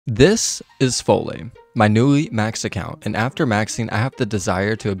This is Folayyy, my newly maxed account, and after maxing I have the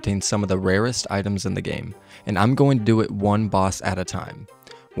desire to obtain some of the rarest items in the game, and I'm going to do it one boss at a time.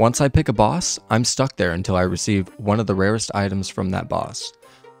 Once I pick a boss, I'm stuck there until I receive one of the rarest items from that boss.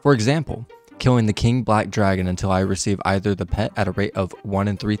 For example, killing the King Black Dragon until I receive either the pet at a rate of 1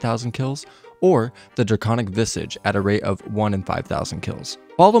 in 3,000 kills, or the Draconic Visage at a rate of 1 in 5,000 kills.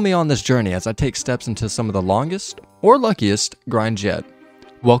 Follow me on this journey as I take steps into some of the longest, or luckiest, grinds yet.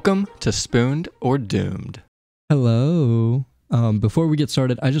 Welcome to Spooned or Doomed. Hello. Before we get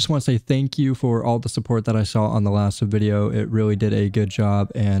started, I just want to say thank you for all the support that I saw on the last video. It really did a good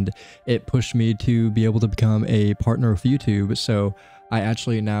job and it pushed me to be able to become a partner of YouTube. So I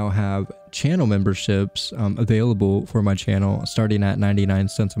actually now have channel memberships available for my channel starting at 99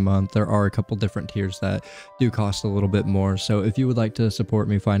 cents a month. There are a couple different tiers that do cost a little bit more. So if you would like to support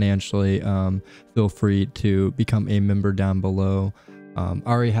me financially, feel free to become a member down below. I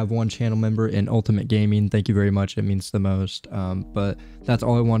already have one channel member in Ultimate Gaming. Thank you very much. It means the most. But that's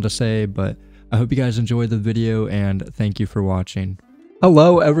all I wanted to say. But I hope you guys enjoyed the video and thank you for watching.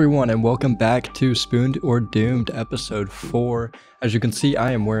 Hello everyone and welcome back to Spooned or Doomed episode 4. As you can see,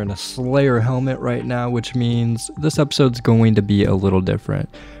 I am wearing a Slayer helmet right now, which means this episode's going to be a little different.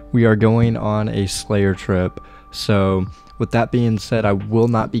 We are going on a Slayer trip. So with that being said, I will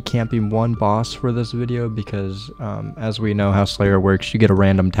not be camping one boss for this video because as we know how Slayer works, you get a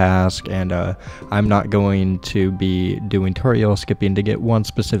random task and I'm not going to be doing tutorial skipping to get one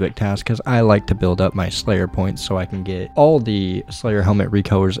specific task because I like to build up my Slayer points so I can get all the Slayer helmet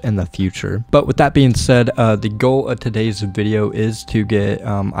recolors in the future. But with that being said, the goal of today's video is to get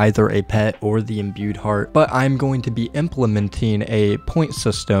either a pet or the imbued heart, but I'm going to be implementing a point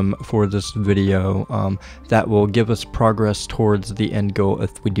system for this video that will give us progress towards the end goal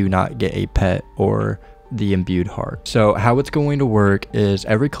if we do not get a pet or the imbued heart. So how it's going to work is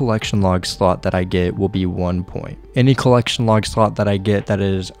every collection log slot that I get will be 1 point. Any collection log slot that I get that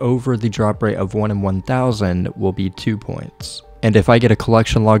is over the drop rate of 1 in 1,000 will be 2 points. And if I get a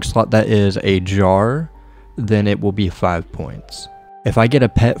collection log slot that is a jar, then it will be 5 points. If I get a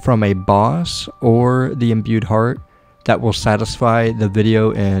pet from a boss or the imbued heart, that will satisfy the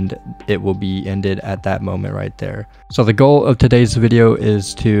video and it will be ended at that moment right there. So the goal of today's video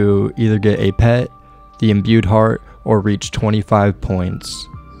is to either get a pet, the imbued heart, or reach 25 points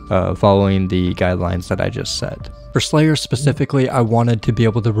following the guidelines that I just set. For Slayer specifically, I wanted to be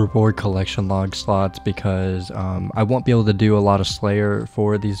able to reward collection log slots because I won't be able to do a lot of Slayer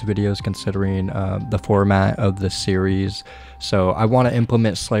for these videos considering the format of the series. So I want to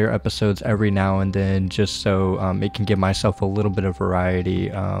implement Slayer episodes every now and then just so it can give myself a little bit of variety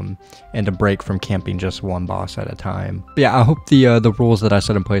and a break from camping just one boss at a time. But yeah, I hope the rules that I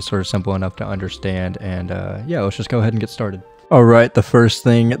set in place are simple enough to understand, and yeah, let's just go ahead and get started. Alright, the first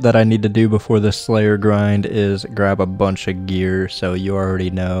thing that I need to do before this Slayer grind is grab a bunch of gear. So you already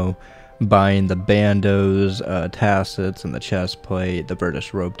know, buying the bandos, tassets, and the chest plate, the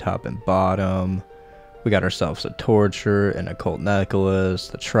Virtus robe top and bottom. We got ourselves a torture, an occult necklace,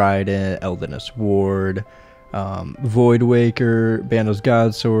 the trident, Eldinus ward, Void Waker, Bando's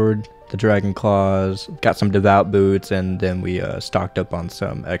God Sword, the Dragon Claws, got some Devout Boots, and then we stocked up on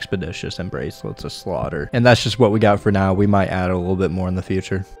some Expeditious and Bracelets of Slaughter. And that's just what we got for now. We might add a little bit more in the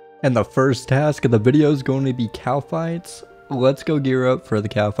future. And the first task of the video is going to be cow fights. Let's go gear up for the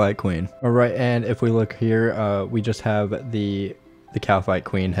cow fight queen. Alright, and if we look here, we just have the cow fight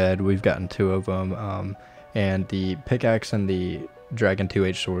queen head. We've gotten 2 of them, and the pickaxe and the Dragon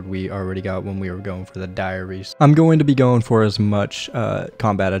 2H sword we already got when we were going for the diaries. I'm going to be going for as much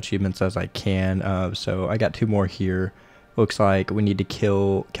combat achievements as I can, so I got 2 more here. Looks like we need to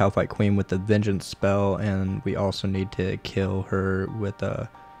kill Cowfight Queen with the Vengeance spell, and we also need to kill her with the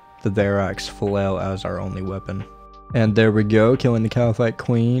Varrock's flail as our only weapon. And there we go, killing the Cowfight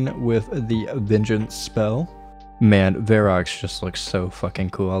Queen with the Vengeance spell. Man, Varrock's just looks so fucking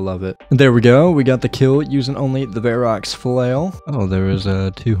cool. I love it. There we go. We got the kill using only the Varrock's flail. Oh, there is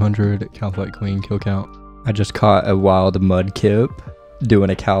a 200 Cowfight Queen kill count. I just caught a wild Mudkip doing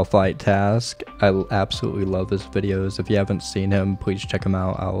a cow fight task. I absolutely love his videos. If you haven't seen him, please check him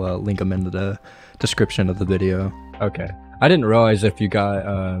out. I'll link him in the description of the video. Okay. I didn't realize if you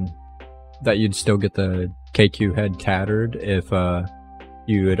got that you'd still get the KQ head tattered if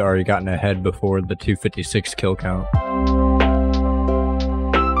you had already gotten ahead before the 256 kill count.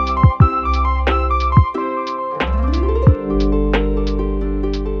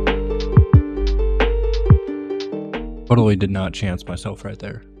 Totally did not chance myself right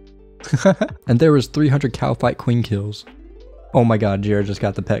there. And there was 300 cow fight queen kills. Oh my god, Jared just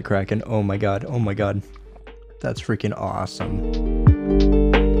got the pet kraken. Oh my god, oh my god. That's freaking awesome.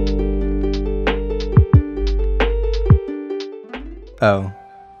 Oh.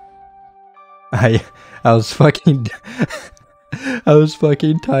 I was fucking I was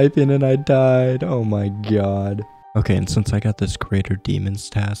fucking typing and I died. Oh my god. Okay, and since I got this Greater Demons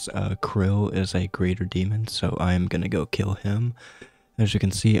task, Krill is a Greater Demon, so I am gonna go kill him. As you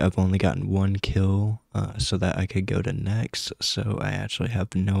can see, I've only gotten 1 kill, so that I could go to next, so I actually have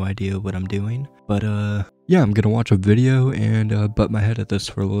no idea what I'm doing. But, yeah, I'm gonna watch a video and, butt my head at this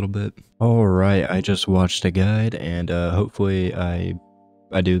for a little bit. Alright, I just watched a guide, and, hopefully I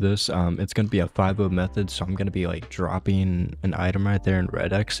do this. It's gonna be a 5-0 method, so I'm gonna be, like, dropping an item right there and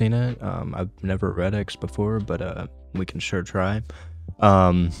red Xing it. I've never red X before, but, we can sure try.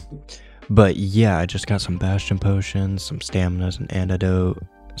 But yeah, I just got some Bastion potions, some staminas, an antidote,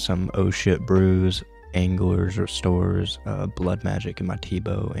 some oh shit brews, anglers restores, blood magic in my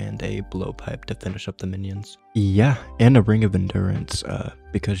T-bow, and a blowpipe to finish up the minions. Yeah, and a ring of endurance,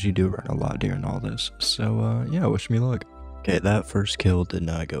 because you do run a lot during all this. So yeah, wish me luck. Okay, that first kill did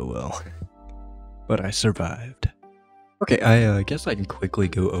not go well, but I survived. Okay, I guess I can quickly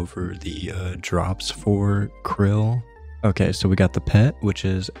go over the drops for Krill. Okay, so we got the pet, which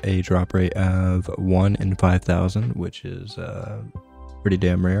is a drop rate of 1 in 5,000, which is pretty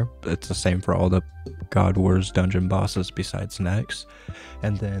damn rare. It's the same for all the God Wars dungeon bosses besides Nex.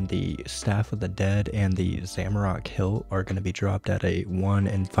 And then the Staff of the Dead and the Zamorak Hilt are going to be dropped at a 1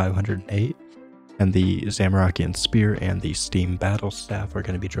 in 508. And the Zamorakian Spear and the Steam Battle Staff are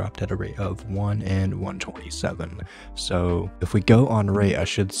going to be dropped at a rate of 1 in 127. So if we go on rate, I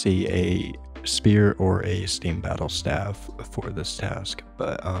should see a spear or a steam battle staff for this task,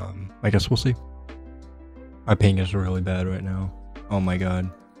 but I guess we'll see. My ping is really bad right now. Oh my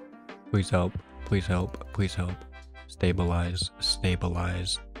god, please help, please help, please help. Stabilize,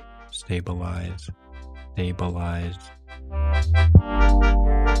 stabilize, stabilize, stabilize.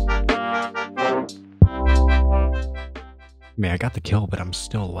 Man, I got the kill, but I'm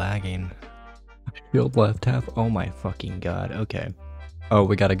still lagging. Shield left half. Oh my fucking god. Okay. Oh,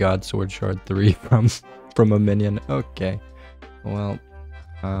 we got a God Sword Shard 3 from a minion. Okay. Well,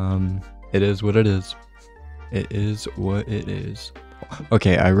 it is what it is. It is what it is.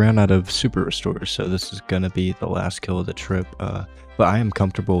 Okay, I ran out of super restores, so this is gonna be the last kill of the trip. But I am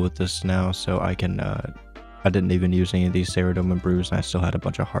comfortable with this now, so I can, I didn't even use any of these Ceridoma brews, and I still had a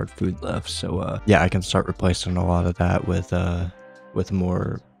bunch of hard food left. So, yeah, I can start replacing a lot of that with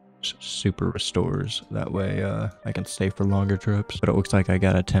more super restores. That way I can stay for longer trips. But it looks like I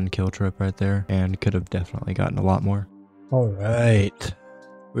got a 10 kill trip right there and could have definitely gotten a lot more. All right,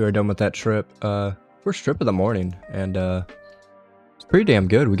 we are done with that trip. First trip of the morning, and it's pretty damn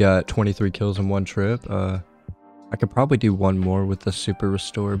good. We got 23 kills in one trip. I could probably do one more with the super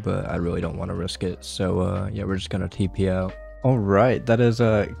restore, but I really don't want to risk it. So yeah, we're just gonna TP out. All right, that is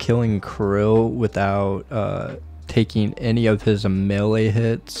killing Krill without taking any of his melee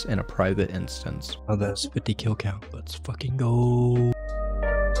hits in a private instance. Oh, that's 50 kill count. Let's fucking go.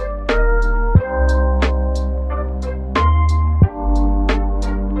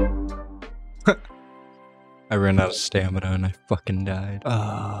 I ran out of stamina and I fucking died.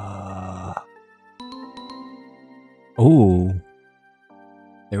 Oh,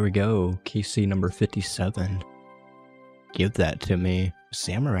 there we go. KC number 57. Give that to me.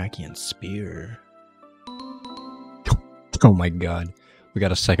 Zamorakian Spear. Oh my god. We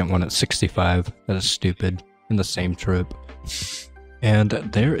got a second one at 65. That is stupid. In the same trip. And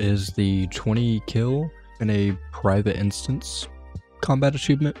there is the 20 kill in a private instance combat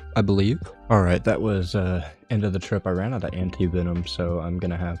achievement, I believe. Alright, that was end of the trip. I ran out of anti-venom, so I'm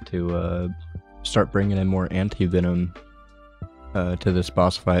gonna have to start bringing in more anti-venom to this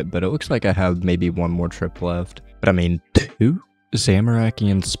boss fight. But it looks like I have maybe one more trip left. But I mean, 2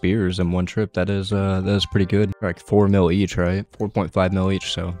 Zamorakian spears in one trip, that is pretty good. Like 4 mil each, right? 4.5 mil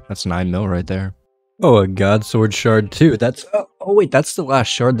each, so that's 9 mil right there. Oh, a God Sword Shard too. That's oh wait, that's the last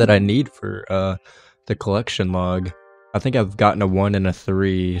shard that I need for the collection log. I think I've gotten a 1 and a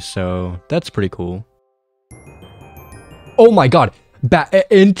 3, so that's pretty cool. Oh my god, back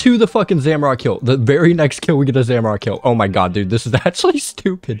into the fucking Zamorak kill. The very next kill we get a Zamorak kill. Oh my god, dude, this is actually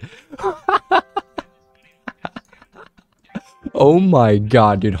stupid. Oh my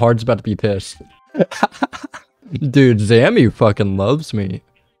god, dude, Hard's about to be pissed. Dude, Zammy fucking loves me.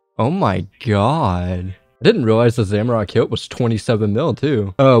 Oh my god. I didn't realize the Zamorak kill was 27 mil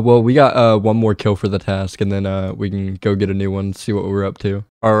too. Well, we got one more kill for the task, and then we can go get a new one and see what we're up to.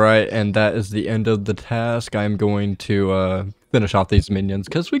 Alright, and that is the end of the task. I'm going to finish off these minions,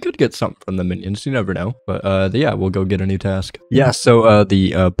 because we could get something from the minions, you never know. But yeah, we'll go get a new task. Yeah, so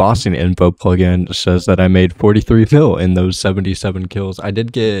the bossing info plugin says that I made 43 mil in those 77 kills. I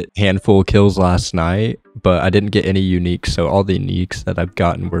did get a handful of kills last night, but I didn't get any uniques, so all the uniques that I've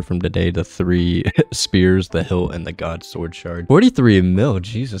gotten were from today: the 3 spears, the hilt, and the god sword shard. 43 mil,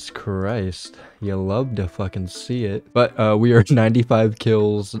 Jesus Christ. You love to fucking see it. But we are 95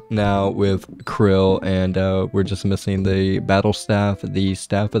 kills now with Krill, and we're just missing the battle staff, the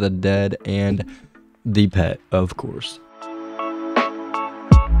staff of the dead, and the pet, of course.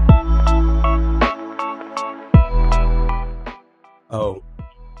 Oh,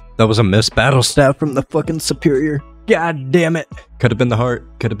 that was a missed battle staff from the fucking superior. God damn it. Could have been the heart.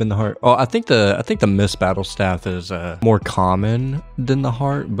 Could have been the heart. Oh, I think the missed battle staff is more common than the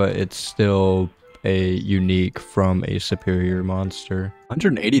heart, but it's still a unique from a superior monster.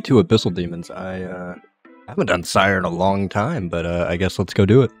 182 abyssal demons. I haven't done Sire in a long time, but I guess let's go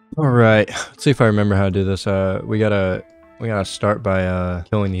do it. All right, let's see if I remember how to do this. We gotta start by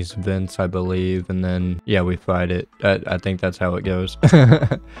killing these vents, I believe, and then yeah, we fight it. I think that's how it goes.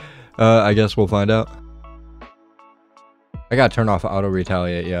 I guess we'll find out. I gotta turn off auto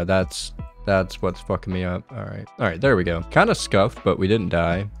retaliate. Yeah, that's what's fucking me up. All right, there we go. Kind of scuffed, but we didn't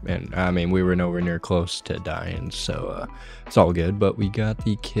die, and I mean we were nowhere near close to dying, so it's all good. But we got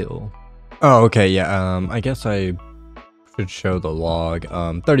the kill. Oh, okay, yeah. I guess I should show the log.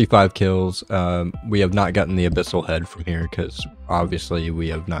 35 kills. We have not gotten the abyssal head from here because obviously we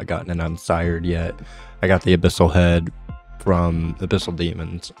have not gotten an unsired yet. I got the abyssal head from abyssal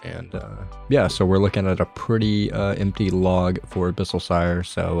demons, and yeah, so we're looking at a pretty empty log for abyssal sire.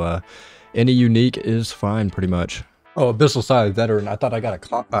 So any unique is fine, pretty much. Oh, abyssal sire veteran. I thought I got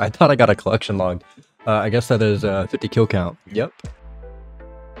a collection log. I guess that is 50 kill count. Yep.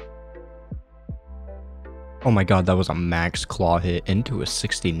 Oh my god, that was a max claw hit into a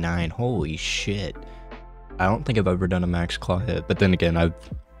 69. Holy shit. I don't think I've ever done a max claw hit, but then again, I've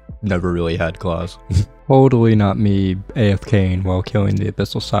never really had claws. Totally not me AFKing while killing the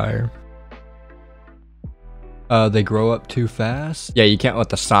abyssal sire. They grow up too fast. Yeah, you can't let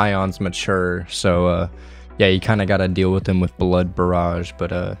the scions mature, so yeah, you kind of got to deal with them with blood barrage.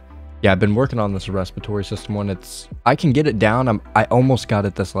 But yeah, I've been working on this respiratory system one. I can get it down. I almost got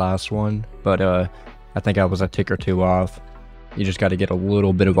it this last one, but I think I was a tick or two off. You just got to get a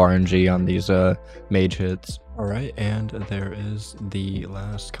little bit of RNG on these mage hits. All right, and there is the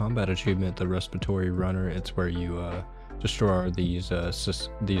last combat achievement, the respiratory runner. It's where you destroy these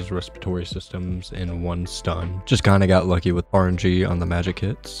respiratory systems in one stun. Just kind of got lucky with RNG on the magic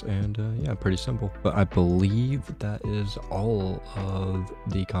hits, and yeah, pretty simple. But I believe that is all of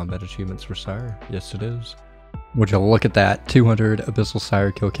the combat achievements for Sire. Yes, it is. Would you look at that, 200 abyssal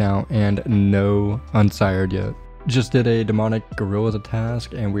sire kill count and no unsired yet. Just did a demonic gorilla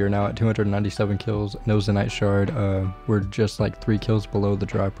task, and we are now at 297 kills, no Zenite shard. We're just like 3 kills below the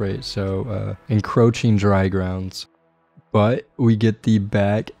drop rate, so encroaching dry grounds. But we get the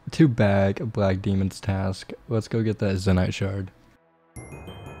back-to-back Black Demons task. Let's go get that Zenite shard.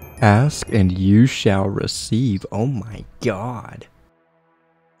 Ask and you shall receive. Oh my god.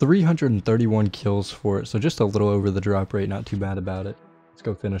 331 kills for it, so just a little over the drop rate, not too bad about it. Let's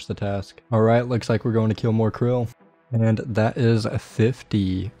go finish the task. Alright, looks like we're going to kill more krill. And that is a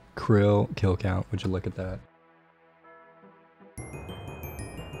 50 krill kill count. Would you look at that?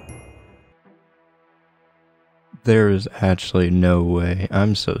 There is actually no way.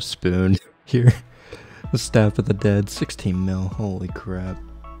 I'm so spooned here. The staff of the dead, 16 mil, holy crap.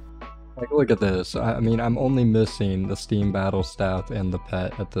 Like, look at this. I mean, I'm only missing the Steam Battle Staff and the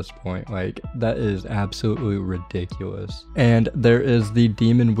pet at this point. Like, that is absolutely ridiculous. And there is the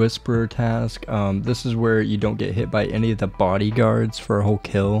Demon Whisperer task. This is where you don't get hit by any of the bodyguards for a whole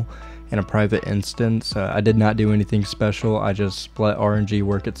kill in a private instance. I did not do anything special. I just let RNG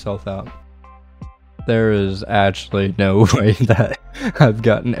work itself out. There is actually no way that I've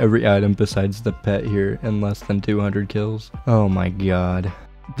gotten every item besides the pet here in less than 200 kills. Oh my god.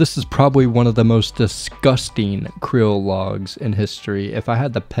 This is probably one of the most disgusting krill logs in history. If I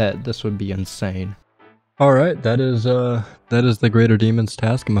had the pet, this would be insane. Alright, that is the Greater Demons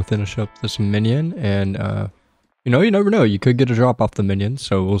task. I'm gonna finish up this minion, and you know, you never know. You could get a drop off the minion,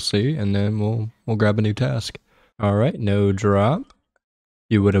 so we'll see, and then we'll grab a new task. Alright, no drop.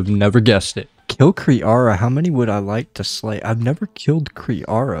 You would have never guessed it. Kill Kree'arra. How many would I like to slay? I've never killed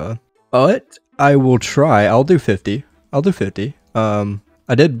Kree'arra, but I will try. I'll do 50. I'll do 50.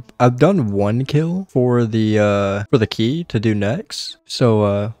 I've done 1 kill for the key to do next.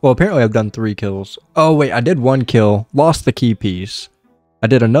 So, well, apparently I've done 3 kills. Oh, wait, I did 1 kill, lost the key piece. I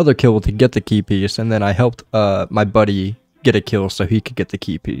did another kill to get the key piece, and then I helped, my buddy get a kill so he could get the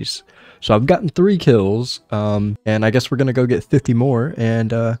key piece. So I've gotten 3 kills, and I guess we're gonna go get 50 more,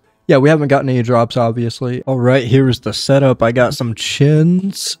 and, Yeah, we haven't gotten any drops, obviously. All right, here's the setup. I got some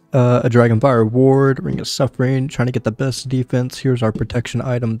chins, a Dragonfire Ward, Ring of Suffering, trying to get the best defense. Here's our protection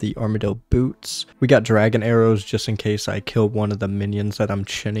item, the Armadillo Boots. We got Dragon Arrows just in case I kill one of the minions that I'm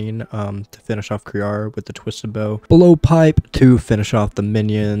chinning to finish off Kree'arra with the Twisted Bow. Blowpipe to finish off the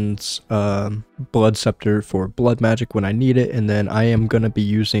minions. Blood Scepter for blood magic when I need it. And then I am going to be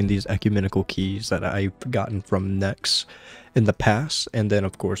using these ecumenical keys that I've gotten from Nex in the past, and then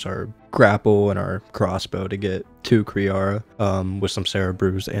of course our grapple and our crossbow to get to Kree'arra with some Sarah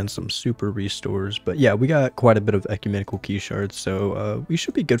Brews and some super restores. But yeah, we got quite a bit of ecumenical key shards, so we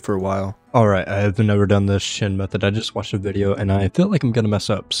should be good for a while. Alright, I've never done this shin method. I just watched a video and I feel like I'm gonna mess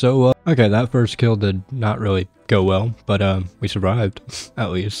up. So okay, that first kill did not really go well, but we survived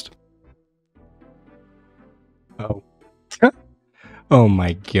at least. Oh. Oh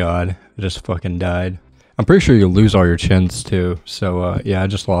my god, I just fucking died. I'm pretty sure you'll lose all your chins too, so yeah, I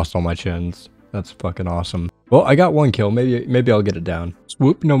just lost all my chins. That's fucking awesome. Well, I got one kill, maybe I'll get it down.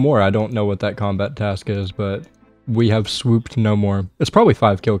 Swoop no more, I don't know what that combat task is, but we have swooped no more. It's probably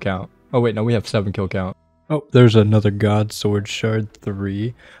 5 kill count. Oh wait, no, we have 7 kill count. Oh, there's another God Sword Shard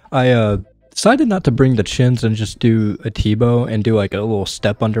 3. I decided not to bring the chins and just do a T-bow and do like a little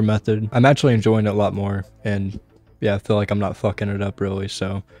step under method. I'm actually enjoying it a lot more, and yeah, I feel like I'm not fucking it up really,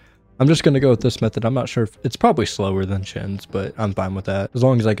 so I'm just going to go with this method. I'm not sure if it's probably slower than chins, but I'm fine with that as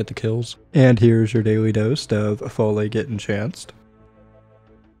long as I get the kills. And here's your daily dose of Folayyy getting chanced.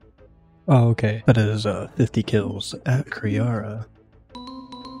 Oh, okay. That is 50 kills at Kree'arra.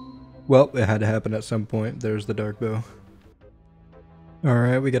 Well, it had to happen at some point. There's the dark bow.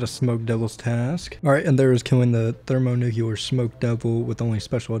 Alright, we got a Smoke Devil's task. Alright, and there is killing the thermonuclear Smoke Devil with only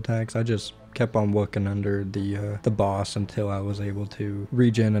special attacks. I just kept on working under the boss until I was able to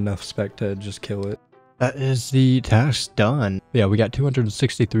regen enough spec to just kill it. That is the task done. Yeah, we got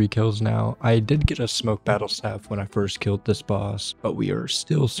 263 kills now. I did get a smoke battle staff when I first killed this boss, but we are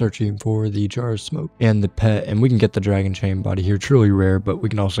still searching for the jar of smoke and the pet, and we can get the dragon chain body here. Truly rare, but we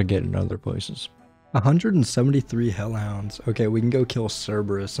can also get it in other places. 173 hellhounds. Okay, we can go kill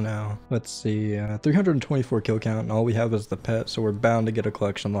Cerberus now. Let's see, 324 kill count, and all we have is the pet, so we're bound to get a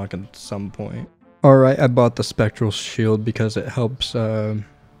collection lock at some point. Alright, I bought the Spectral Shield because it helps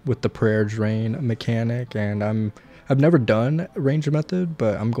with the prayer drain mechanic, and I've never done range method,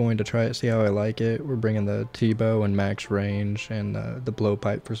 but I'm going to try it, see how I like it. We're bringing the T-bow and max range, and the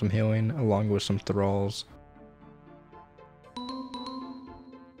blowpipe for some healing, along with some thralls.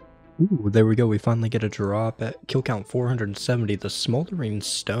 Ooh, there we go. We finally get a drop at kill count 470, the Smoldering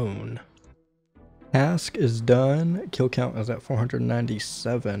Stone. Task is done. Kill count is at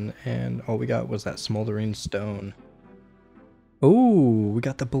 497, and all we got was that Smoldering Stone. Ooh, we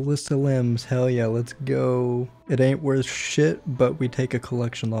got the Ballista Limbs. Hell yeah, let's go. It ain't worth shit, but we take a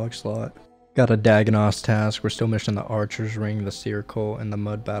collection log slot. Got a Dagonos task. We're still missing the Archer's Ring, the Circle, and the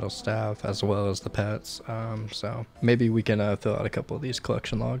Mud Battle Staff, as well as the pets. So maybe we can fill out a couple of these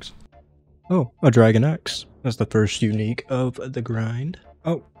collection logs. Oh, a Dragon X. That's the first unique of the grind.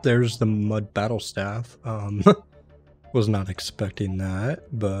 Oh, there's the Mud Battle Staff. Was not expecting that,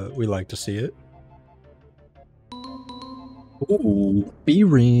 but we like to see it. Ooh,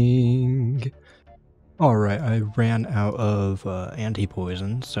 B-Ring. Alright, I ran out of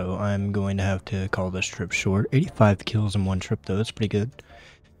anti-poison, so I'm going to have to call this trip short. 85 kills in one trip though, that's pretty good.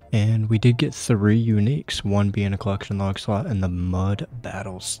 And we did get 3 uniques, one being a collection log slot and the Mud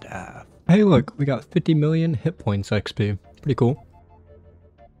Battle Staff. Hey look, we got 50 million hit points XP. Pretty cool.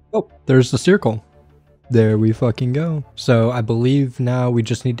 Oh, there's the circle. There we fucking go. So I believe now we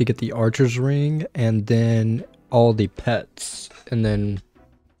just need to get the Archer's Ring and then all the pets. And then,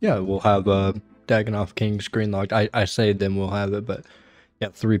 yeah, we'll have Dagonoth King's Greenlocked. I say then we'll have it, but yeah,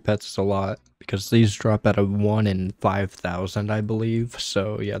 3 pets is a lot. Because these drop out of 1 in 5,000, I believe.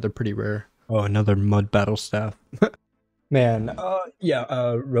 So yeah, they're pretty rare. Oh, another Mud Battle Staff. Man,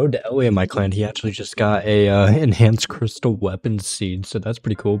 yeah, Road to Ellie in my clan, he actually just got a enhanced crystal weapon seed, so that's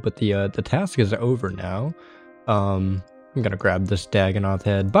pretty cool. But the task is over now. I'm gonna grab this Dagonoth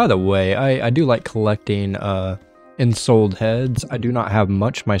head. By the way, I do like collecting ensouled heads. I do not have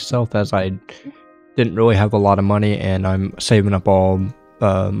much myself, as I didn't really have a lot of money, and I'm saving up all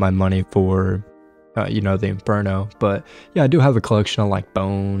my money for you know, the Inferno. But yeah, I do have a collection of like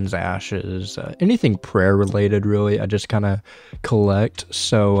bones, ashes, anything prayer related really. I just kind of collect.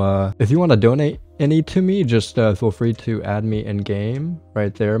 So if you want to donate any to me, just feel free to add me in game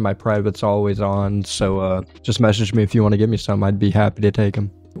right there. My private's always on, so just message me if you want to give me some. I'd be happy to take them.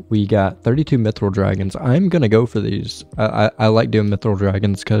 We got 32 mithril dragons. I'm gonna go for these. I like doing mithril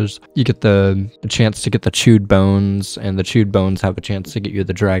dragons because you get the chance to get the chewed bones, and the chewed bones have a chance to get you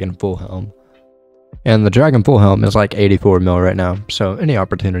the dragon full helm. And the dragon full helm is like 84 mil right now, so any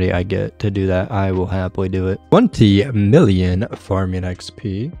opportunity I get to do that, I will happily do it. 20 million farming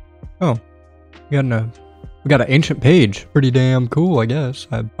XP. Oh, we got an ancient page. Pretty damn cool, I guess.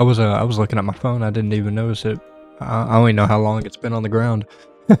 I was looking at my phone. I didn't even notice it. I don't even know how long it's been on the ground.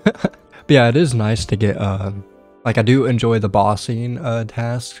 But yeah, it is nice to get, like I do enjoy the bossing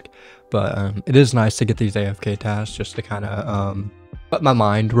task, but it is nice to get these AFK tasks just to kind of let my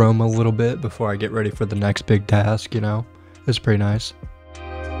mind roam a little bit before I get ready for the next big task, you know? It's pretty nice.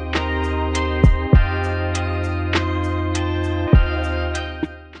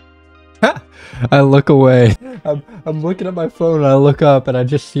 I look away. I'm looking at my phone and I look up and I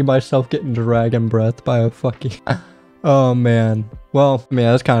just see myself getting dragon breath by a fucking... Oh man. Well, I mean,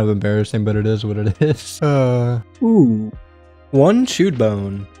 that's kind of embarrassing, but it is what it is. Ooh. One chewed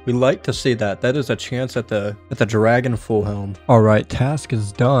bone. We like to see that. That is a chance at the dragon full helm. Alright, task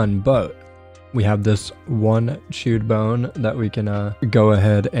is done, but we have this one chewed bone that we can go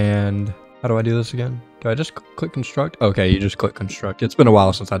ahead and... How do I do this again? Do I just click construct? Okay, you just click construct. It's been a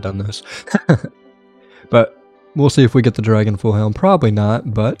while since I've done this. But we'll see if we get the dragon full helm. Probably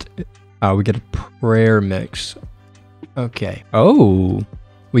not, but we get a prayer mix. Okay. Oh,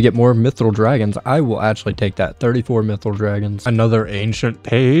 we get more mithril dragons. I will actually take that. 34 mithril dragons. Another ancient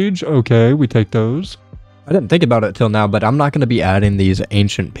page. Okay, we take those. I didn't think about it till now, but I'm not going to be adding these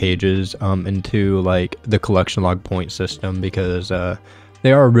ancient pages into like the collection log point system because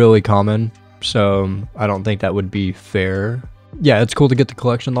they are really common. So I don't think that would be fair. Yeah, it's cool to get the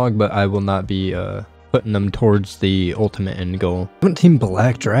collection log, but I will not be putting them towards the ultimate end goal. 17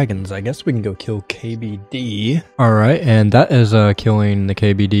 black dragons. I guess we can go kill KBD. All right, and that is killing the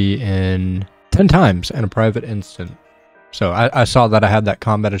KBD in 10 times in a private instant. So I saw that I had that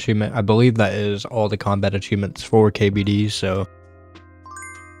combat achievement. I believe that is all the combat achievements for KBD, so...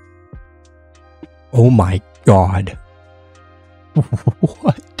 Oh my god.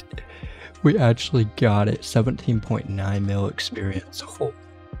 What? We actually got it. 17.9 mil experience. Oh,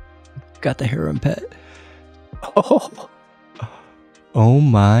 got the harem pet. Oh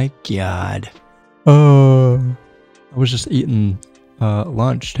my god. I was just eating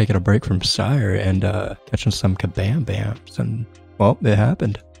lunch, taking a break from Sire, and catching some kabam bams, and well, it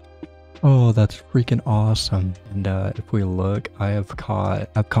happened. Oh, that's freaking awesome. And if we look, I've caught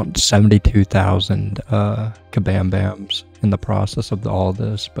 72,000 kabam bams in the process of all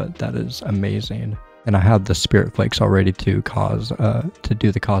this, but that is amazing. And I have the spirit flakes already to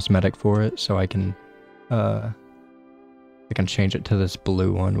do the cosmetic for it, so I can change it to this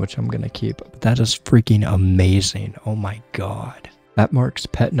blue one, which I'm gonna keep. But that is freaking amazing. Oh my god. That marks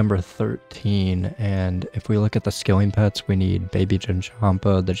pet number 13, and if we look at the skilling pets, we need Baby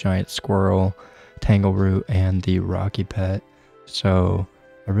Jinjampa, the giant squirrel, Tangleroot, and the Rocky pet. So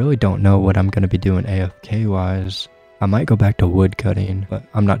I really don't know what I'm going to be doing AFK-wise. I might go back to wood cutting, but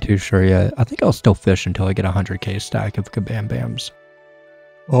I'm not too sure yet. I think I'll still fish until I get a 100k stack of kabam bams.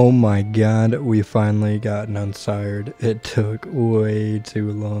 Oh my god, we finally got an unsired. It took way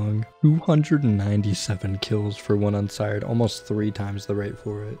too long. 297 kills for one unsired, almost 3 times the rate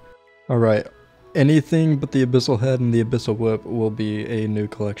for it. Alright, anything but the Abyssal Head and the Abyssal Whip will be a new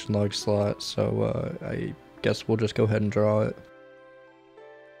collection log slot, so I guess we'll just go ahead and draw it.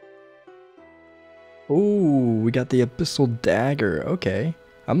 Ooh, we got the Abyssal Dagger. Okay,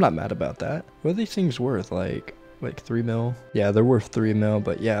 I'm not mad about that. What are these things worth? Like 3 mil? Yeah, they're worth 3 mil,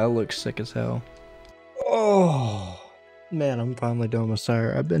 but yeah, it looks sick as hell. Oh, man, I'm finally done with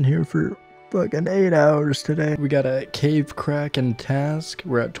Sire. I've been here for fucking 8 hours today. We got a Cave Kraken task.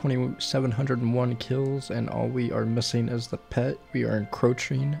 We're at 2,701 kills, and all we are missing is the pet. We are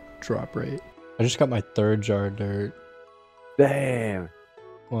encroaching drop rate. I just got my 3rd jar of dirt. Damn.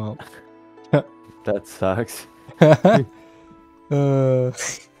 Well, that sucks. Oh,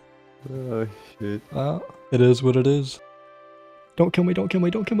 shit. well, it is what it is. Don't kill me, don't kill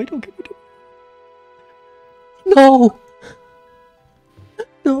me, don't kill me, don't kill me. No!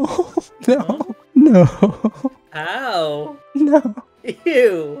 No! No! No! Ow! No!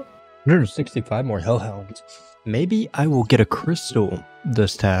 Ew! 165 more hellhounds. Maybe I will get a crystal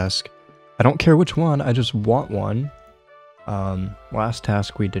this task. I don't care which one, I just want one. Last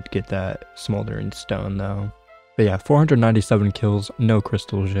task we did get that smoldering stone though. But yeah, 497 kills, no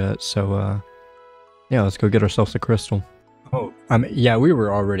crystals yet, so yeah, let's go get ourselves a crystal. Oh, I mean, yeah, we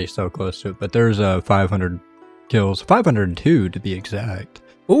were already so close to it, but there's 500 kills, 502 to be exact.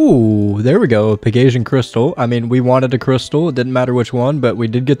 Ooh, there we go. Pegasian crystal. I mean, we wanted a crystal. It didn't matter which one, but we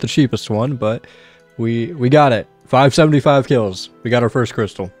did get the cheapest one. But we got it. 575 kills. We got our first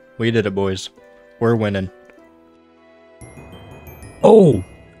crystal. We did it, boys. We're winning. Oh,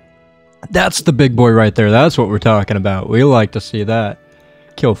 that's the big boy right there. That's what we're talking about. We like to see that.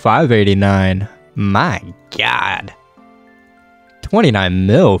 Kill 589. My God. 29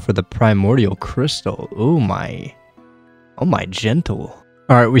 mil for the primordial crystal. Oh my gentle.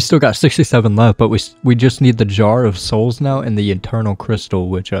 All right, we still got 67 left, but we just need the jar of souls now and the eternal crystal,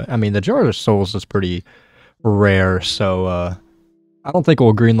 which I mean, the jar of souls is pretty rare, so I don't think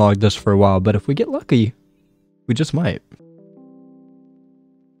we'll greenlog this for a while, but if we get lucky, we just might.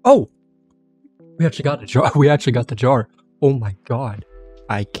 Oh, we actually got the jar. We actually got the jar. Oh my God.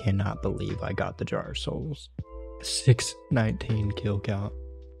 I cannot believe I got the jar of souls. 619 kill count.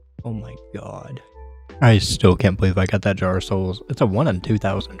 Oh my God. I still can't believe I got that jar of souls. It's a 1 in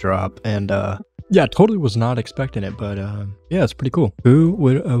 2,000 drop, and yeah, totally was not expecting it, but yeah, it's pretty cool. Who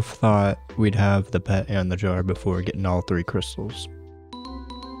would have thought we'd have the pet and the jar before getting all 3 crystals?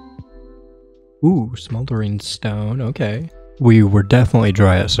 Ooh, smoldering stone. Okay, we were definitely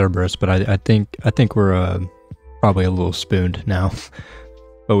dry at Cerberus, but I think we're probably a little spooned now.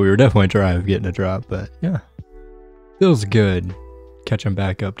 But we were definitely dry of getting a drop. But yeah, feels good catching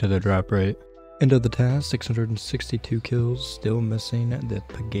back up to the drop rate. End of the task, 662 kills, still missing the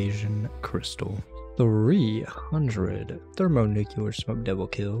Pegasian crystal. 300 thermonuclear smoke devil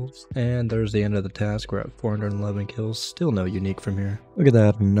kills. And there's the end of the task. We're at 411 kills, still no unique from here. Look at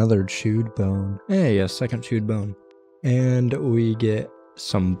that, another chewed bone. Hey, a second chewed bone. And we get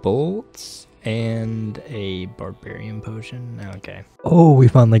some bolts and a barbarian potion. Okay. Oh, we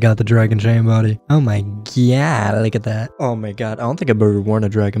finally got the dragon chain body. Oh my God, look at that. Oh my God, I don't think I've ever worn a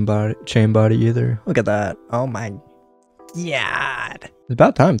dragon body chain body either. Look at that. Oh my God. It's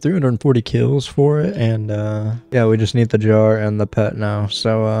about time. 340 kills for it, and yeah, we just need the jar and the pet now.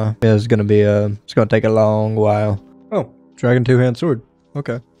 So yeah, it's gonna take a long while. Oh, dragon two-hand sword.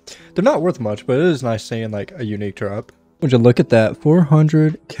 Okay. They're not worth much, but it is nice seeing like a unique drop. Would you look at that?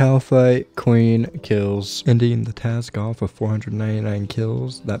 400 Calphite Queen kills, ending the task off with 499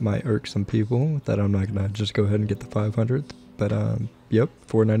 kills. That might irk some people that I'm not gonna just go ahead and get the 500th, but yep,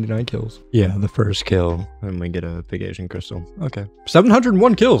 499 kills. Yeah, the first kill, and we get a Pegasian crystal. Okay,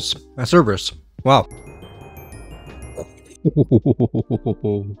 701 kills at Cerberus. Wow.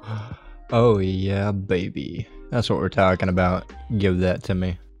 Oh yeah, baby. That's what we're talking about. Give that to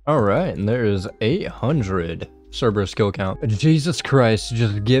me. All right, and there's 800. Cerberus kill count. Jesus Christ,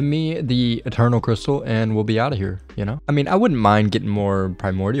 just give me the eternal crystal and we'll be out of here, you know? I mean, I wouldn't mind getting more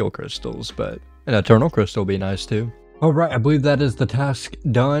primordial crystals, but an eternal crystal would be nice too. All right, I believe that is the task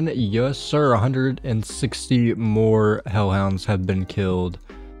done. Yes, sir. 160 more hellhounds have been killed.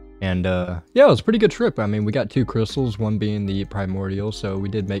 And yeah, it was a pretty good trip. I mean, we got 2 crystals, one being the primordial, so we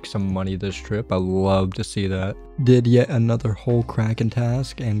did make some money this trip. I love to see that. Did yet another whole Kraken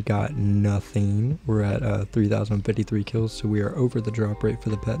task and got nothing. We're at 3,053 kills, so we are over the drop rate for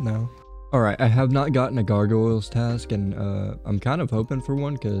the pet now. All right, I have not gotten a gargoyles task, and I'm kind of hoping for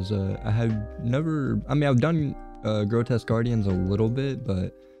one because I have never, I mean, I've done grotesque guardians a little bit,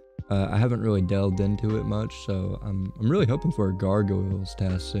 but I haven't really delved into it much, so I'm really hoping for a gargoyles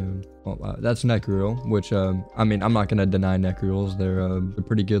task soon. Well, that's Necreel, which I mean, I'm not gonna deny Necreels. They're a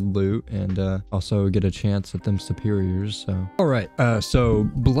pretty good loot, and also get a chance at them superiors. So all right, so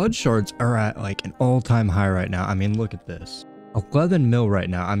blood shards are at like an all-time high right now. I mean, look at this. 11 mil right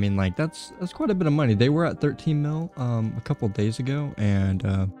now. I mean, like that's quite a bit of money. They were at 13 mil a couple days ago, and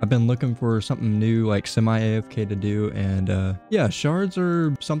I've been looking for something new, like semi AFK to do, and yeah, shards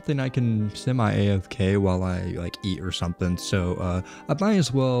are something I can semi AFK while I like eat or something. So I might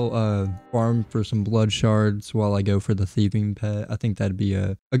as well farm for some blood shards while I go for the thieving pet. I think that'd be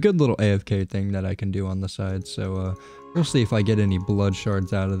a good little AFK thing that I can do on the side. So we'll see if I get any blood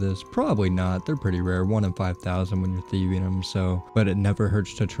shards out of this. Probably not. They're pretty rare. 1 in 5,000 when you're thieving them. So, but it never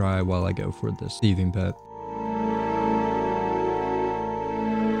hurts to try while I go for this thieving pet.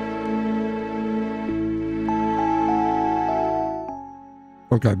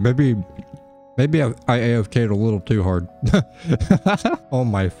 Okay, maybe I AFK'd a little too hard. Oh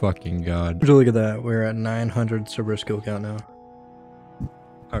my fucking God. Look at that. We're at 900 Cerberus kill count now.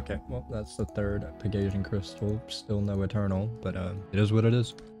 Okay, well, that's the 3rd Pegasian crystal. Still no eternal, but it is what it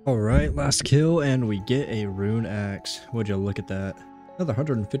is. All right, last kill, and we get a rune axe. Would you look at that? Another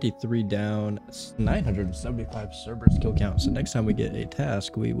 153 down, 975 Cerberus kill count. So next time we get a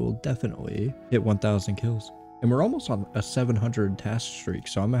task, we will definitely hit 1,000 kills. And we're almost on a 700 task streak,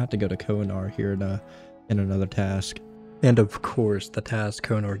 so I'm gonna have to go to Konar here in another task. And of course, the task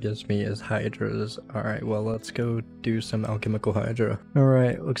Konor gives me is Hydras. Alright, well, let's go do some alchemical Hydra.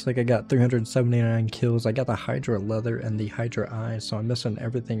 Alright, looks like I got 379 kills. I got the Hydra leather and the Hydra eyes, so I'm missing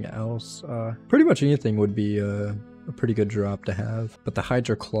everything else. Pretty much anything would be a pretty good drop to have. But the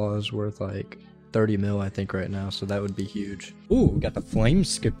Hydra claw is worth like 30 mil, I think, right now, so that would be huge. Ooh, we got the Flame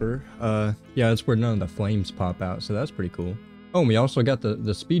Skipper. Yeah, that's where none of the flames pop out, so that's pretty cool. Oh, and we also got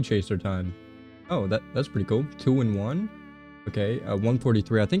the Speed Chaser time. Oh, that's pretty cool. 2 in 1. Okay,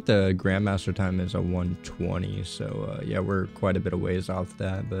 143. I think the Grandmaster time is a 120. So yeah, we're quite a bit of ways off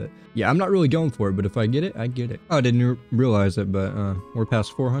that. But yeah, I'm not really going for it. But if I get it, I get it. Oh, I didn't realize it, but we're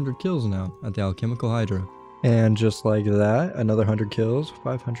past 400 kills now at the Alchemical Hydra. And just like that, another 100 kills,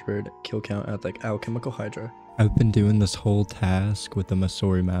 500 kill count at the Alchemical Hydra. I've been doing this whole task with the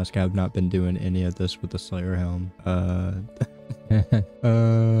Masori mask. I have not been doing any of this with the Slayer helm.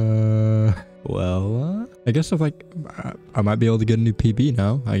 Well, I guess if I might be able to get a new PB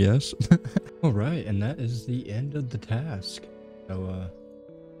now, I guess. All right, and that is the end of the task. So,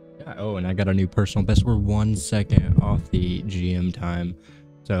 yeah. Oh, and I got a new personal best. We're 1 second off the GM time.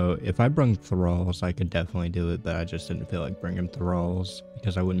 So if I brung thralls, I could definitely do it, but I just didn't feel like bringing thralls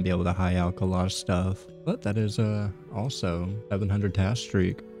because I wouldn't be able to high alch a lot of stuff. But that is also 700 task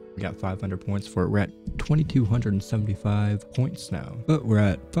streak. We got 500 points for it. We're at 2,275 points now. But we're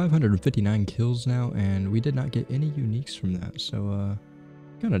at 559 kills now, and we did not get any uniques from that. So,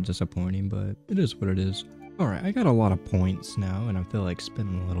 kind of disappointing, but it is what it is. Alright, I got a lot of points now, and I feel like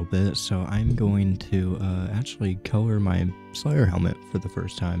spinning a little bit. So I'm going to actually color my Slayer helmet for the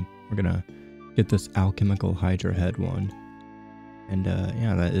first time. We're going to get this Alchemical Hydra head one. And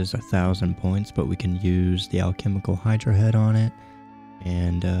yeah, that is 1,000 points, but we can use the Alchemical Hydra head on it.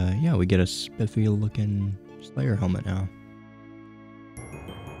 And yeah, we get a spiffy looking Slayer helmet now.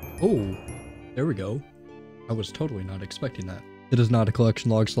 Oh, there we go. I was totally not expecting that. It is not a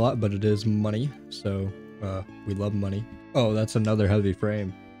collection log slot, but it is money. So we love money. Oh, that's another heavy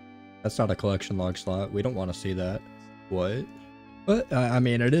frame. That's not a collection log slot. We don't want to see that. What? But I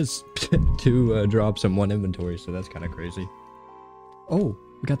mean, it is 2 drops in 1 inventory, so that's kind of crazy. Oh,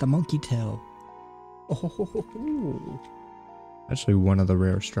 we got the monkey tail. Oh. Actually, one of the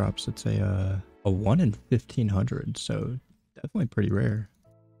rarest drops. It's a 1 in 1,500, so definitely pretty rare.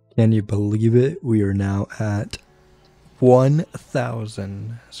 Can you believe it? We are now at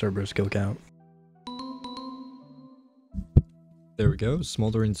 1,000 Cerberus kill count. There we go.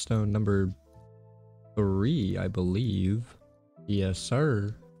 Smoldering Stone number 3, I believe. Yes,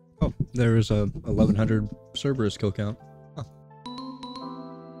 sir. Oh, there is a 1,100 Cerberus kill count.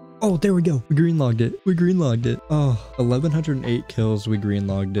 Oh, there we go. We greenlogged it. We greenlogged it. Oh, 1,108 kills. We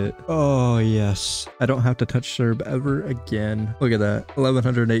greenlogged it. Oh, yes. I don't have to touch Cerb ever again. Look at that.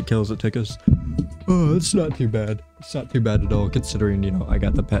 1,108 kills it took us. Oh, it's not too bad. It's not too bad at all, considering, you know, I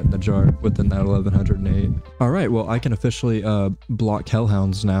got the pet in the jar within that 1,108. All right, well, I can officially block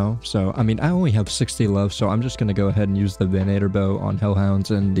Hellhounds now. So, I mean, I only have 60 left, so I'm just going to go ahead and use the Venator bow on Hellhounds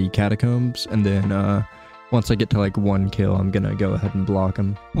and the Catacombs, and then, once I get to like 1 kill, I'm gonna go ahead and block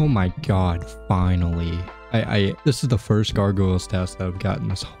him. Oh my god, finally. This is the first Gargoyles task that I've gotten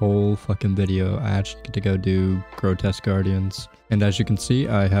this whole fucking video. I actually get to go do Grotesque Guardians. And as you can see,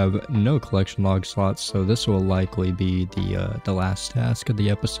 I have no collection log slots, so this will likely be the last task of the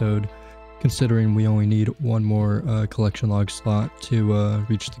episode, considering we only need 1 more collection log slot to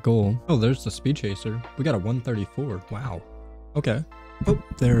reach the goal. Oh, there's the Speed Chaser. We got a 134. Wow. Okay. Oh,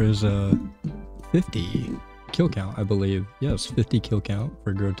 there is a 50 kill count, I believe. Yes, 50 kill count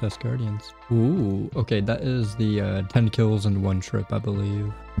for Grotesque Guardians. Ooh, okay, that is the 10 kills in 1 trip, I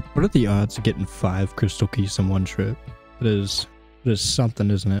believe. What are the odds of getting 5 crystal keys in 1 trip? It is something,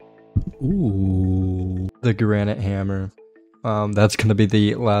 isn't it? Ooh, the Granite Hammer. That's gonna be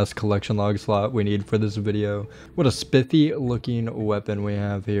the last collection log slot we need for this video. What a spiffy looking weapon we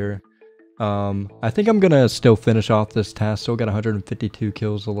have here. I think I'm gonna still finish off this task. Still got 152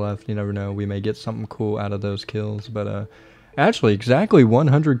 kills left. You never know, we may get something cool out of those kills. But actually, exactly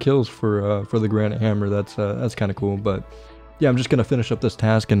 100 kills for the Granite Hammer. That's kind of cool. But yeah, I'm just gonna finish up this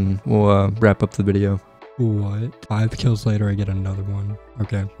task and we'll wrap up the video. What? 5 kills later, I get another one.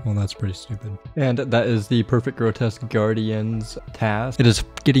 Okay, well, that's pretty stupid. And that is the Perfect Grotesque Guardians task. It is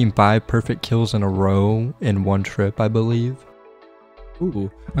getting 5 perfect kills in a row in 1 trip, I believe.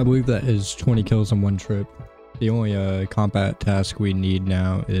 Ooh, I believe that is 20 kills in 1 trip. The only combat task we need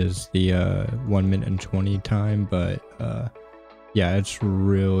now is the 1 minute and 20 time, but yeah, it's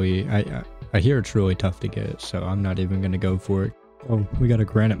really, I hear it's really tough to get, so I'm not even gonna go for it. Oh, we got a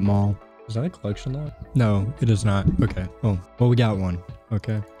Granite Maul. Is that a collection log? No, it is not. Okay. Oh, well, we got one.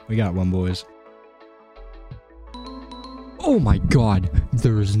 Okay, we got one, boys. Oh my god.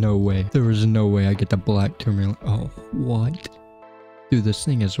 There is no way. There is no way I get the black tourmaline. Oh, what? Dude, this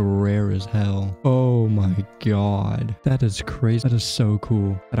thing is rare as hell. Oh my god. That is crazy. That is so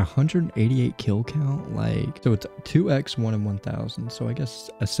cool. At 188 kill count, like, so it's 2x 1 in 1000. So I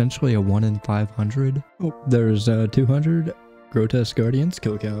guess essentially a 1 in 500. Oh, there's 200 grotesque guardians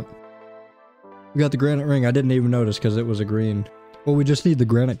kill count. We got the granite ring. I didn't even notice because it was a green. Well, we just need the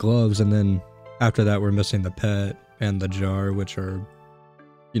granite gloves, and then after that we're missing the pet and the jar, which are,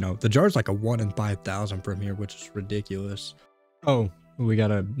 you know, the jar's like a 1 in 5,000 from here, which is ridiculous. Oh, we got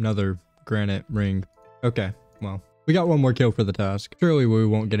another granite ring. Okay, well, we got one more kill for the task. Surely we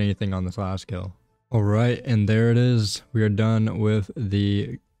won't get anything on this last kill. All right, and there it is. We are done with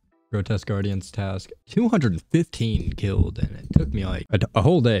the Grotesque Guardians task. 215 killed, and it took me like a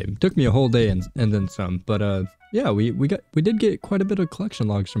whole day. It took me a whole day and then some. But yeah, we did get quite a bit of collection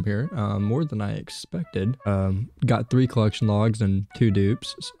logs from here, more than I expected. Got 3 collection logs and 2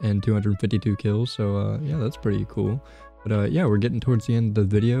 dupes and 252 kills. So yeah, that's pretty cool. But yeah, we're getting towards the end of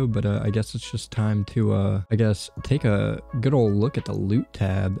the video, but I guess it's just time to I guess take a good old look at the loot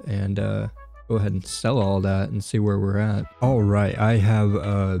tab and go ahead and sell all that and see where we're at. All right, I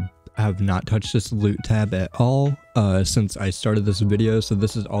have not touched this loot tab at all since I started this video, so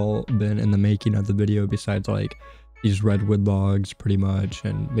this has all been in the making of the video, besides like these redwood logs pretty much,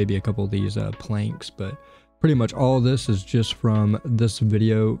 and maybe a couple of these planks. But pretty much all of this is just from this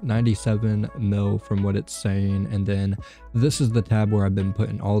video, 97 mil from what it's saying. And then this is the tab where I've been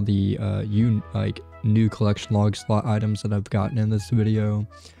putting all the new collection log slot items that I've gotten in this video,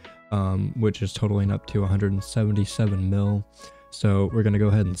 which is totaling up to 177 mil. So we're gonna go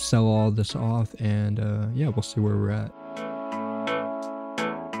ahead and sell all this off, and yeah, we'll see where we're at.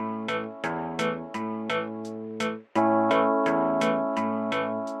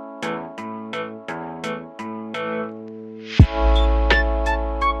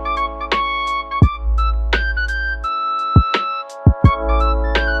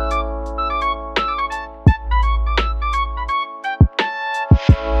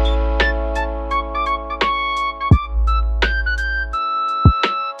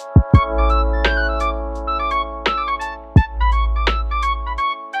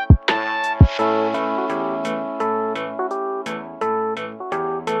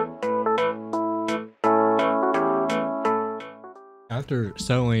 After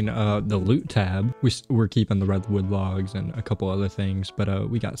selling the loot tab, we're keeping the redwood logs and a couple other things, but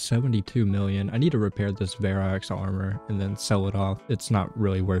we got 72 million. I need to repair this Verax armor and then sell it off. It's not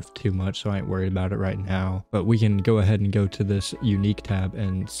really worth too much, so I ain't worried about it right now. But we can go ahead and go to this unique tab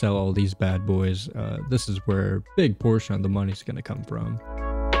and sell all these bad boys. This is where a big portion of the money's gonna come from.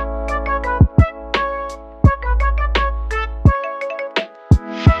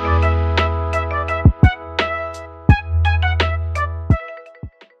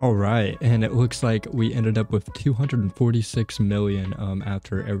 All right, and it looks like we ended up with 246 million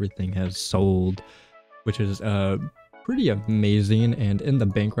after everything has sold, which is pretty amazing. And in the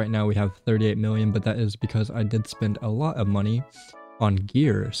bank right now we have 38 million, but that is because I did spend a lot of money on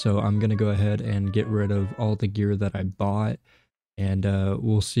gear. So I'm gonna go ahead and get rid of all the gear that I bought, and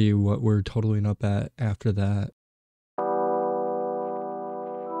we'll see what we're totaling up at after that.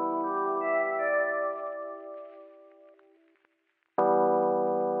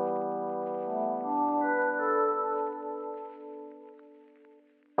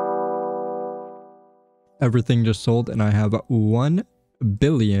 Everything just sold, and I have 1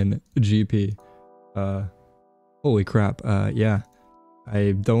 billion GP. Holy crap. Yeah.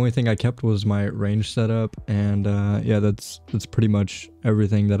 The only thing I kept was my range setup, and yeah, that's pretty much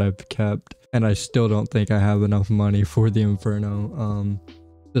everything that I've kept. And I still don't think I have enough money for the Inferno.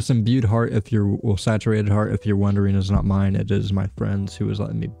 This imbued heart, saturated heart, if you're wondering, is not mine. It is my friend's, who was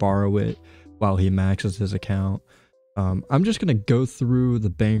letting me borrow it while he maxes his account. I'm just gonna go through the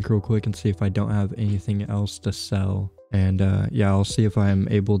bank real quick and see if I don't have anything else to sell. And yeah, I'll see if I'm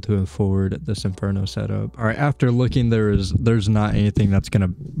able to afford this Inferno setup. All right, after looking, there's not anything that's gonna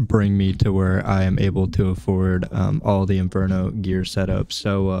bring me to where I am able to afford all the Inferno gear setups.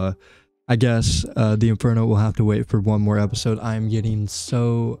 So I guess the Inferno will have to wait for one more episode. I'm getting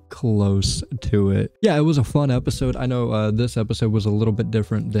so close to it. Yeah, it was a fun episode. I know this episode was a little bit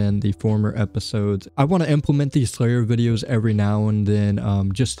different than the former episodes. I want to implement these Slayer videos every now and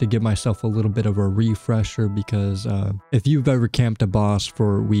then, just to give myself a little bit of a refresher, because if you've ever camped a boss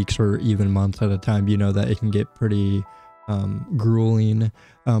for weeks or even months at a time, you know that it can get pretty grueling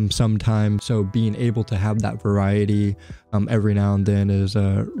sometimes. So being able to have that variety every now and then is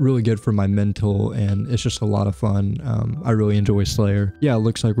really good for my mental, and it's just a lot of fun. I really enjoy Slayer. Yeah, it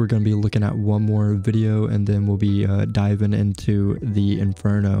looks like we're going to be looking at one more video, and then we'll be diving into the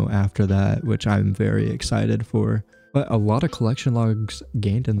Inferno after that, which I'm very excited for. But a lot of collection logs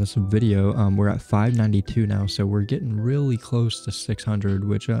gained in this video. We're at 592 now, so we're getting really close to 600,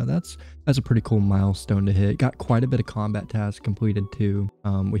 which that's a pretty cool milestone to hit. Got quite a bit of combat tasks completed too.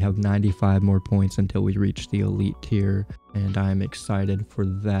 We have 95 more points until we reach the elite tier, and I'm excited for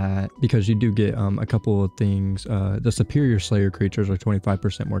that because you do get a couple of things. The superior Slayer creatures are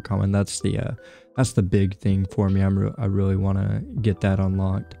 25% more common. That's the big thing for me. I really want to get that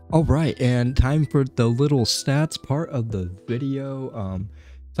unlocked. All right, and time for the little stats part of the video.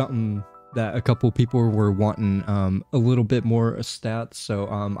 Something that a couple people were wanting a little bit more stats, so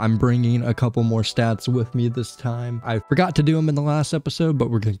I'm bringing a couple more stats with me this time. I forgot to do them in the last episode, but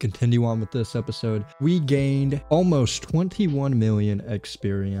we're going to continue on with this episode. We gained almost 21 million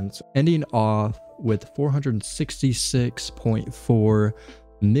experience, ending off with 466.4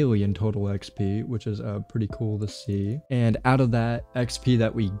 million total XP, which is pretty cool to see. And out of that XP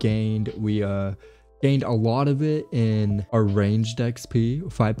that we gained, we gained a lot of it in our ranged XP,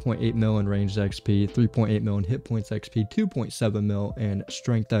 5.8 mil in ranged XP, 3.8 mil in hit points XP, 2.7 mil in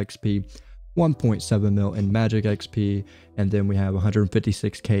strength XP, 1.7 mil in magic XP, and then we have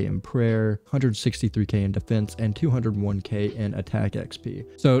 156k in prayer, 163k in defense, and 201k in attack XP.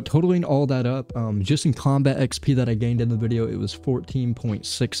 So totaling all that up, just in combat XP that I gained in the video, it was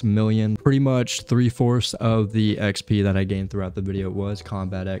 14.6 million. Pretty much 3/4 of the XP that I gained throughout the video was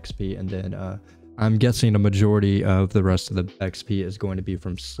combat XP, and then I'm guessing a majority of the rest of the XP is going to be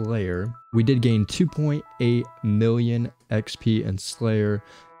from Slayer. We did gain 2.8 million XP in Slayer,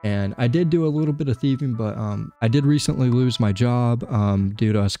 and I did do a little bit of thieving, but I did recently lose my job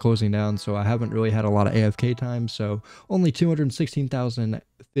due to us closing down, so I haven't really had a lot of AFK time. So only 216,000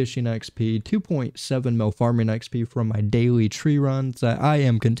 fishing XP, 2.7 mil farming XP from my daily tree runs that I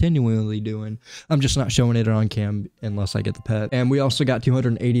am continually doing. I'm just not showing it on cam unless I get the pet. And we also got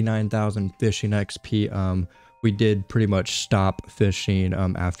 289,000 fishing XP. We did pretty much stop fishing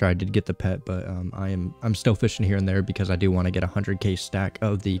after I did get the pet, but I'm still fishing here and there because I do want to get a 100k stack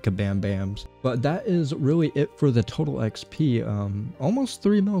of the Kabam Bams. But that is really it for the total XP. Almost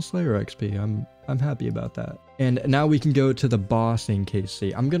 3 mil Slayer XP. I'm happy about that. And now we can go to the boss in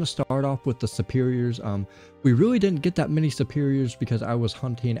KC. I'm gonna start off with the superiors. We really didn't get that many superiors because I was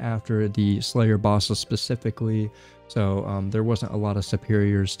hunting after the Slayer bosses specifically. So there wasn't a lot of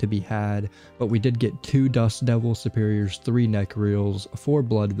superiors to be had, but we did get 2 Dust Devil superiors, 3 Necreals, 4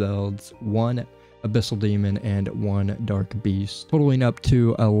 Blood Velds, 1 Abyssal Demon, and 1 Dark Beast, totaling up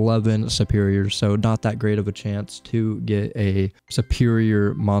to 11 superiors, so not that great of a chance to get a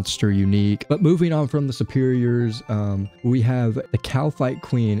superior monster unique. But moving on from the superiors, we have the Calfight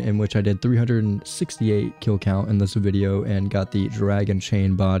Queen, in which I did 368 kill count in this video and got the Dragon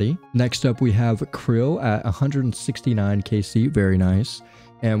Chain body. Next up we have Krill at 169 KC, very nice.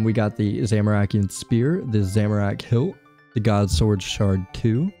 And we got the Zamorakian Spear, the Zamorak Hilt, the God Sword Shard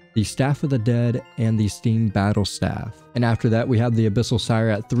 2, the Staff of the Dead, and the Steam Battle Staff. And after that, we have the Abyssal Sire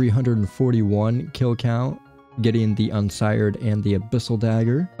at 341 kill count, getting the Unsired and the Abyssal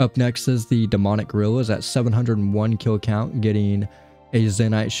Dagger. Up next is the Demonic Gorillas at 701 kill count, getting a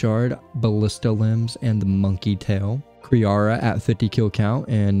Zenite Shard, Ballista Limbs, and the Monkey Tail. Kree'arra at 50 kill count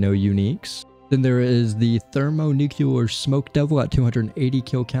and no uniques. Then there is the Thermonuclear Smoke Devil at 280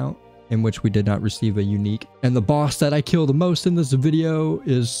 kill count, in which we did not receive a unique. And the boss that I killed the most in this video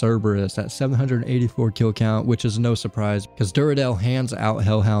is Cerberus at 784 kill count, which is no surprise because Duradel hands out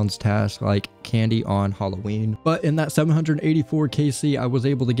Hellhounds tasks like candy on Halloween. But in that 784 KC, I was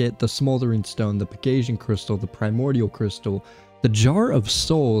able to get the Smoldering Stone, the Pegasian Crystal, the Primordial Crystal, the Jar of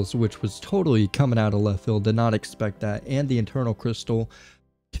Souls, which was totally coming out of left field, did not expect that, and the Internal Crystal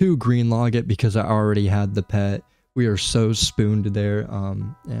to greenlog it because I already had the pet. We are so spooned there,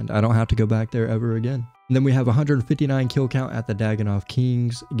 and I don't have to go back there ever again. And then we have 159 kill count at the Dagannoth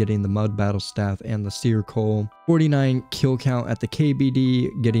Kings, getting the Mud Battle Staff and the Seer Coal. 49 kill count at the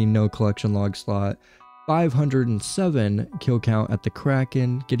KBD, getting no collection log slot. 507 kill count at the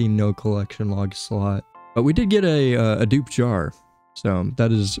Kraken, getting no collection log slot. But we did get a dupe jar, so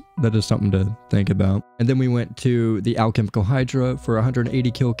that is something to think about. And then we went to the Alchemical Hydra for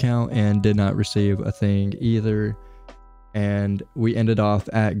 180 kill count and did not receive a thing either. And we ended off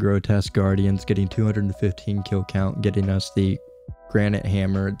at Grotesque Guardians, getting 215 kill count, getting us the Granite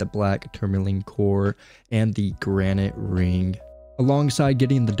Hammer, the Black Tourmaline Core, and the Granite Ring. Alongside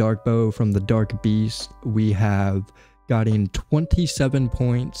getting the Dark Bow from the Dark Beast, we have getting 27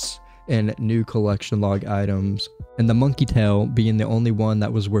 points and new collection log items, and the monkey tail being the only one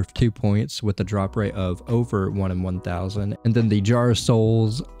that was worth 2 points with a drop rate of over 1 in 1,000, and then the jar of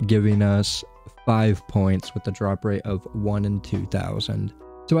souls giving us 5 points with a drop rate of 1 in 2,000.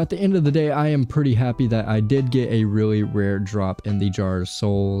 So at the end of the day, I am pretty happy that I did get a really rare drop in the jar of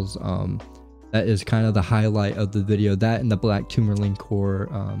souls. That is kind of the highlight of the video. That and the black tourmaline core.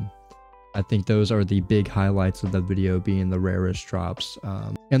 I think those are the big highlights of the video, being the rarest drops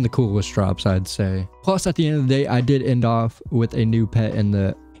and the coolest drops, I'd say. Plus, at the end of the day, I did end off with a new pet in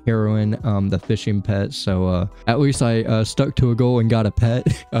the heroine, the fishing pet. So at least I stuck to a goal and got a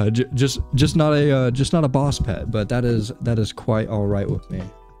pet. Just not a boss pet, but that is quite all right with me.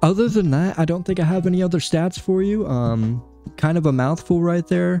 Other than that, I don't think I have any other stats for you. Kind of a mouthful right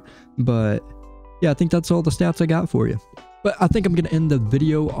there, but yeah, I think that's all the stats I got for you. But I think I'm going to end the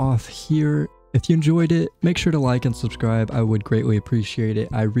video off here. If you enjoyed it, make sure to like and subscribe. I would greatly appreciate it.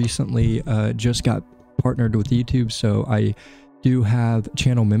 I recently just got partnered with YouTube, so I do have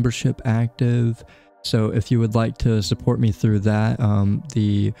channel membership active. So if you would like to support me through that,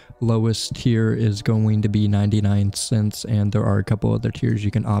 the lowest tier is going to be 99 cents, and there are a couple other tiers you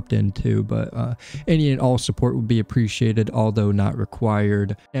can opt into, but any and all support would be appreciated, although not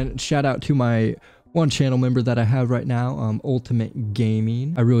required. And shout out to my one channel member that I have right now, Ultimate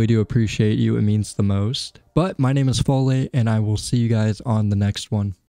Gaming. I really do appreciate you. It means the most. But my name is Folayyy, and I will see you guys on the next one.